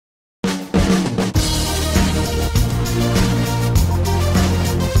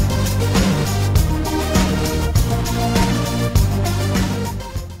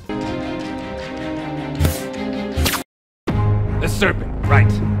Serpent,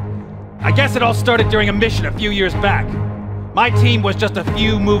 right. I guess it all started during a mission a few years back. My team was just a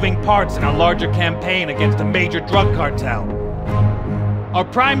few moving parts in a larger campaign against a major drug cartel. Our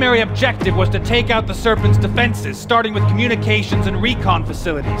primary objective was to take out the Serpent's defenses, starting with communications and recon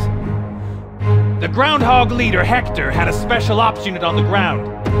facilities. The Groundhog leader, Hector, had a special ops unit on the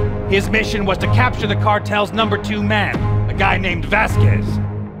ground. His mission was to capture the cartel's number 2 man, a guy named Vasquez.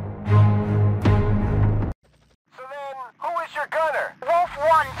 So then, who is your gunner? Wolf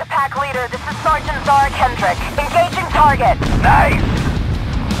 1 to pack leader, this is Sergeant Zara Kendrick. Engaging target. Nice!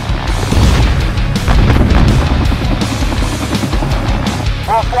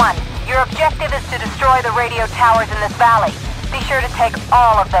 Wolf 1, your objective is to destroy the radio towers in this valley. Be sure to take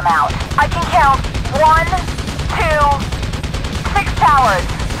all of them out. I can count 1, 2, 6 towers.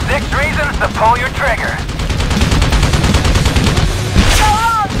 6 reasons to pull your trigger. So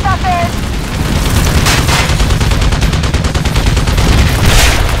long, suckers!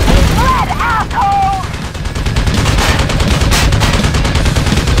 He's red, assholes!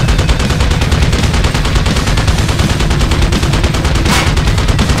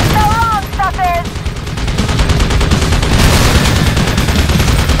 So long, suckers!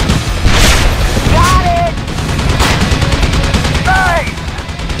 Got it! Nice!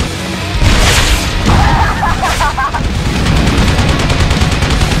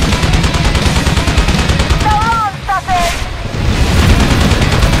 So long, suckers!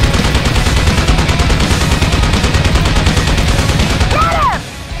 Get him!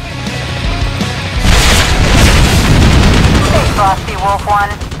 Stay frosty, Wolf 1.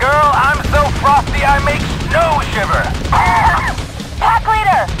 Girl, I'm so frosty I make snow shiver. Pack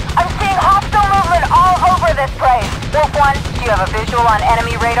leader! I'm seeing hostile movement all over this place. Wolf 1, do you have a visual on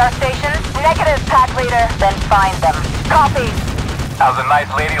enemy radar stations? Negative, Pack leader. Then find them. Copy. How's a nice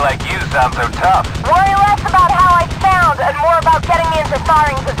lady like you sound so tough? Worry less about how I sound and more about getting me into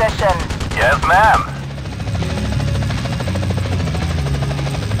firing position. Yes, ma'am.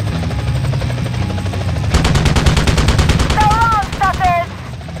 So long, suckers!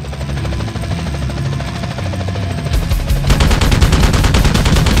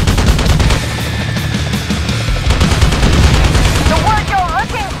 The word you're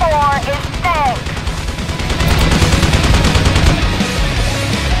looking for is thanks.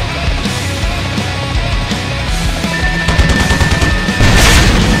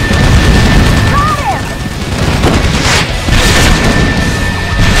 Got him!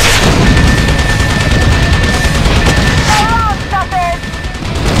 So long, suckers!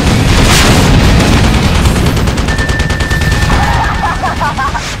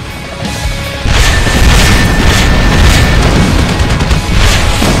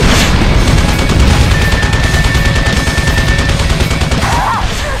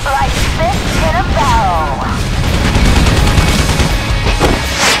 Like fish in a barrel.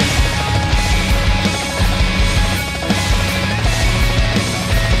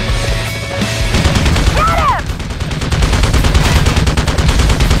 Get him!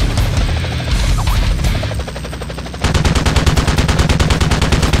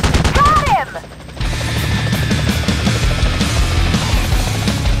 Got him!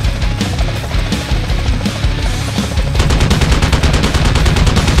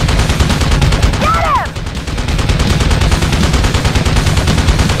 Get him!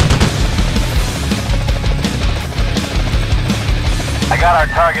 I got our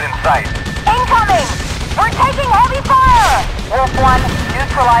target in sight. Incoming! We're taking heavy fire! Wolf 1,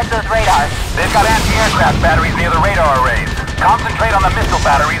 neutralize those radars. They've got anti-aircraft batteries near the radar arrays. Concentrate on the missile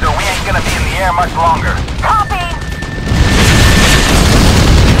batteries or we ain't gonna be in the air much longer. Copy!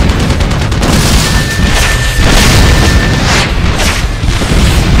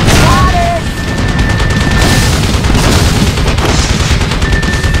 Got it!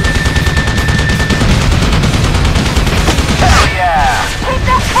 Hell yeah! Keep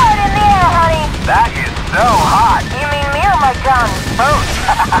that foot in the air, honey! That is so hot! You mean me or my gun? Both!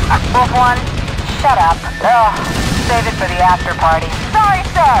 Wolf 1, shut up. Ugh, save it for the after party. Sorry,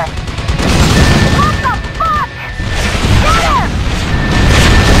 sir! What the fuck? Get him!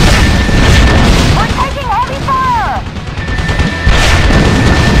 We're taking heavy fire!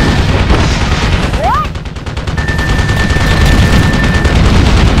 What?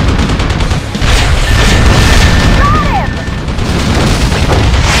 Got him!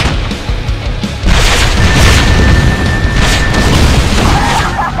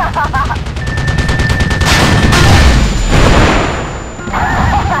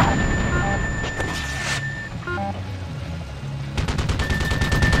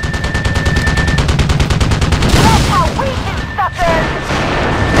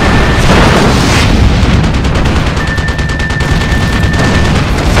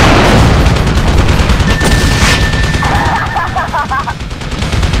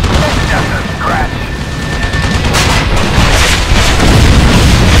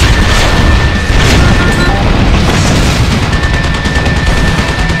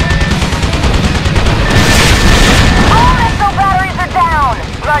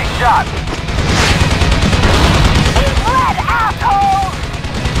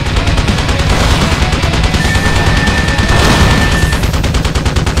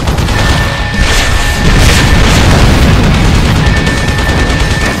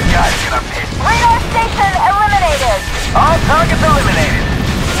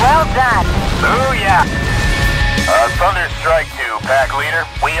 Leader.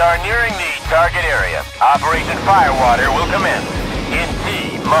 We are nearing the target area. Operation Firewater will commence in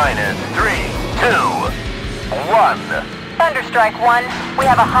T-minus 3, 2, 1. Thunderstrike 1, we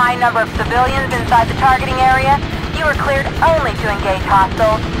have a high number of civilians inside the targeting area. You are cleared only to engage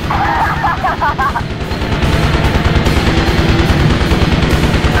hostiles.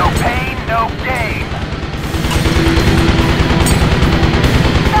 No pain, no gain.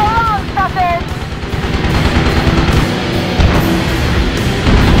 So long, suckers!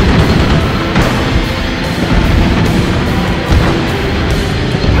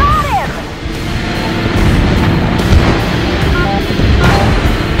 Got him!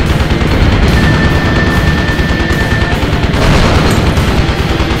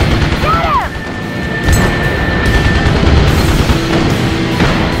 Got him!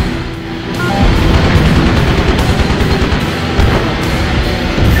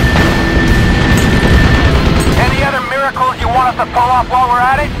 Any other miracles you want us to pull off while we're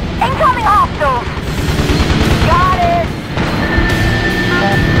at it? Incoming hostiles! Got it!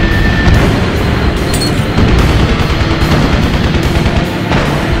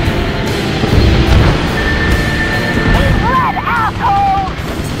 He's red, assholes!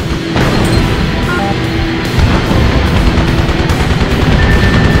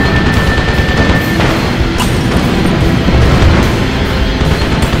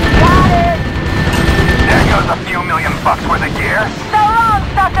 Got it! There goes a few million bucks worth of gear. So long,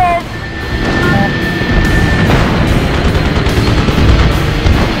 suckers!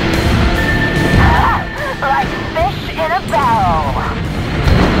 Like fish in a barrel.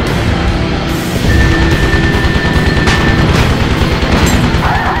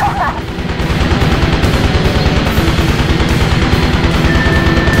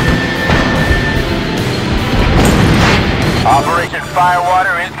 Operation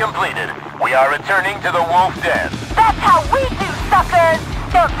Firewater is completed. We are returning to the Wolf Den. That's how we do, suckers!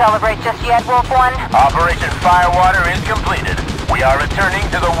 Don't celebrate just yet, Wolf One. Operation Firewater is completed. We are returning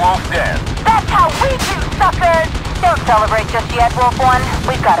to the Wolf Den. That's how we do, suckers! Don't celebrate just yet, Wolf One.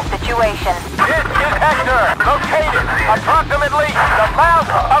 We've got a situation. This is Hector, located approximately the mouth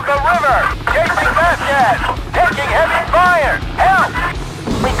of the river. Chasing Vasquez, taking heavy fire. Help!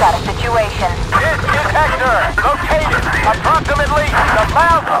 We've got a situation. This is Hector, located approximately the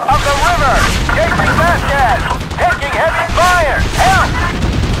mouth of the river. Chasing Vasquez, taking heavy fire. Help!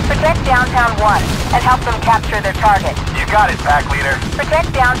 Protect Downtown 1 and help them capture their target. You got it, Pack Leader.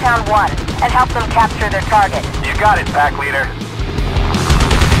 Protect Downtown 1 and help them capture their target. You got it, Pack Leader.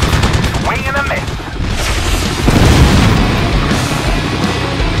 Swing and a miss.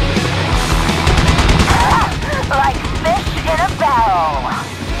 Like fish in a barrel.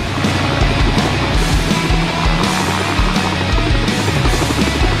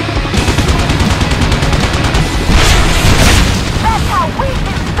 That's how we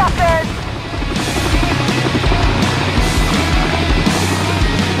do, suckers!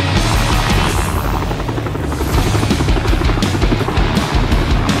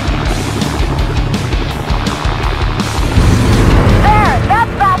 There!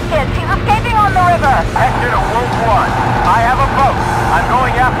 That's Vasquez! He's escaping on the river! Hector to Wolf 1. I have a boat. I'm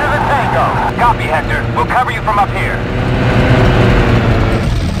going after the Tango. Copy, Hector. We'll cover you from up here.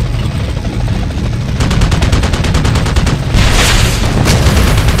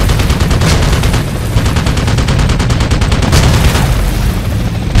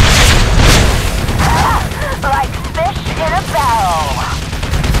 Like fish in a barrel.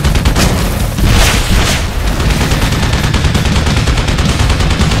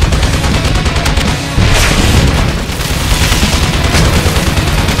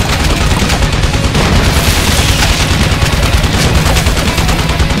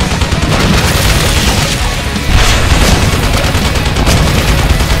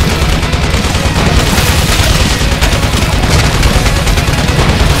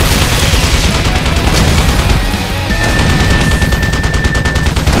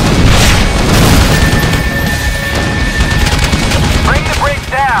 Bring the brakes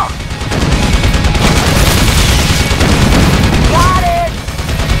down. Got it!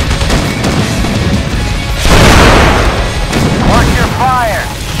 Watch your fire.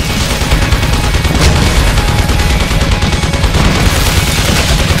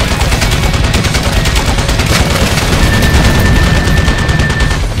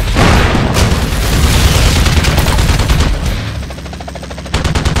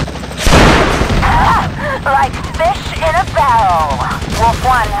 Like fish in a barrel. Wolf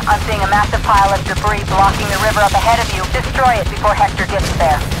 1, I'm seeing a massive pile of debris blocking the river up ahead of you. Destroy it before Hector gets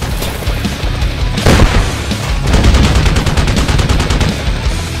there.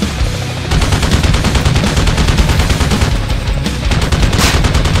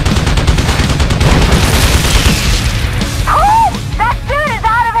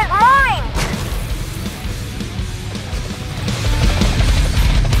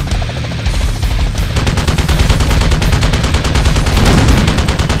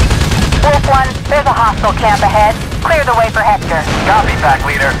 Wolf 1, there's a hostile camp ahead. Clear the way for Hector. Copy, pack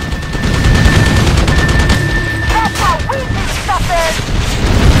leader. That's how we do suckers!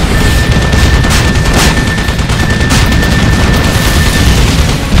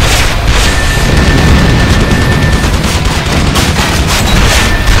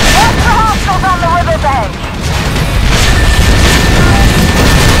 Watch for hostiles on the riverbank!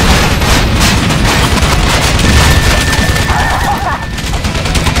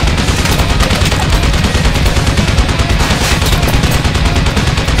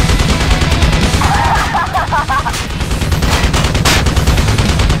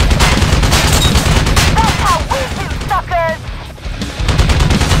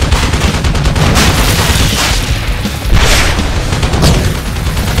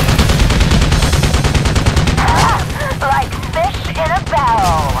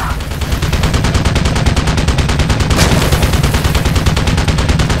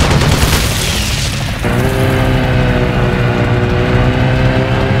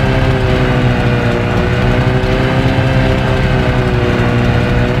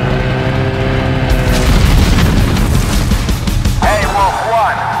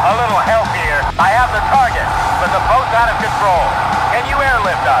 Out of control. Can you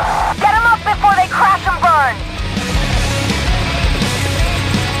airlift us? Get them up before they crash and burn!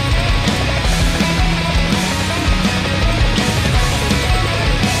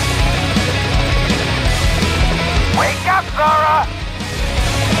 Wake up, Zara!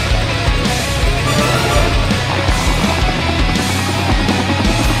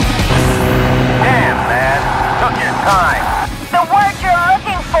 Damn, man. Took your time. The word you're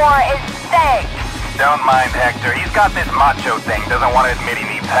looking for is steak. Don't mind Hector. He's got this macho thing. Doesn't want to admit he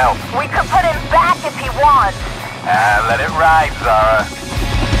needs help. We could put him back if he wants. Let it ride, Zara.